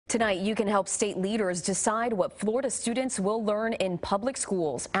Tonight, you can help state leaders decide what Florida students will learn in public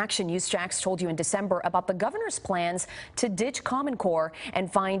schools. Action News Jax told you in December about the governor's plans to ditch Common Core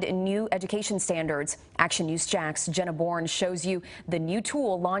and find new education standards. Action News Jax Jenna Bourne shows you the new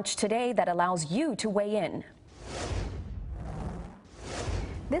tool launched today that allows you to weigh in.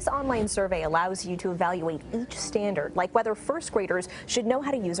 This online survey allows you to evaluate each standard, like whether first graders should know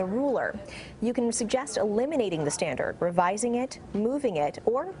how to use a ruler. You can suggest eliminating the standard, revising it, moving it,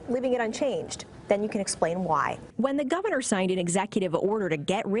 or leaving it unchanged. Then you can explain why. When the governor signed an executive order to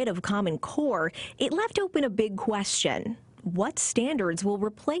get rid of Common Core, it left open a big question. What standards will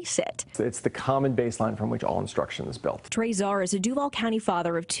replace it? It's the common baseline from which all instruction is built. Trey Czar is a Duval County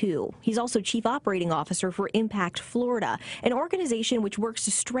father of two. He's also Chief Operating Officer for Impact Florida, an organization which works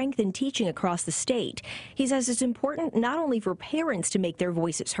to strengthen teaching across the state. He says it's important not only for parents to make their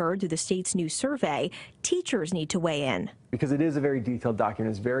voices heard through the state's new survey, teachers need to weigh in. Because it is a very detailed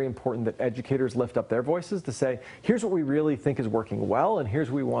document, it's very important that educators lift up their voices to say, here's what we really think is working well, and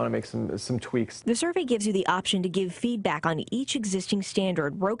here's where we want to make some tweaks. The survey gives you the option to give feedback on each existing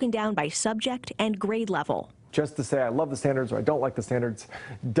standard, broken down by subject and grade level. Just to say I love the standards or I don't like the standards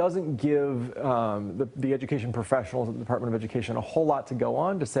doesn't give the education professionals at the Department of Education a whole lot to go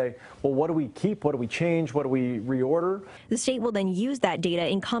on to say, well, what do we keep, what do we change, what do we reorder? The state will then use that data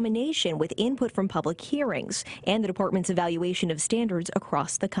in combination with input from public hearings and the department's evaluation of standards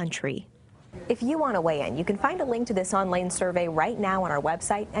across the country. If you want to weigh in, you can find a link to this online survey right now on our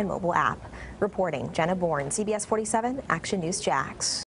website and mobile app. Reporting, Jenna Bourne, CBS 47 Action News Jax.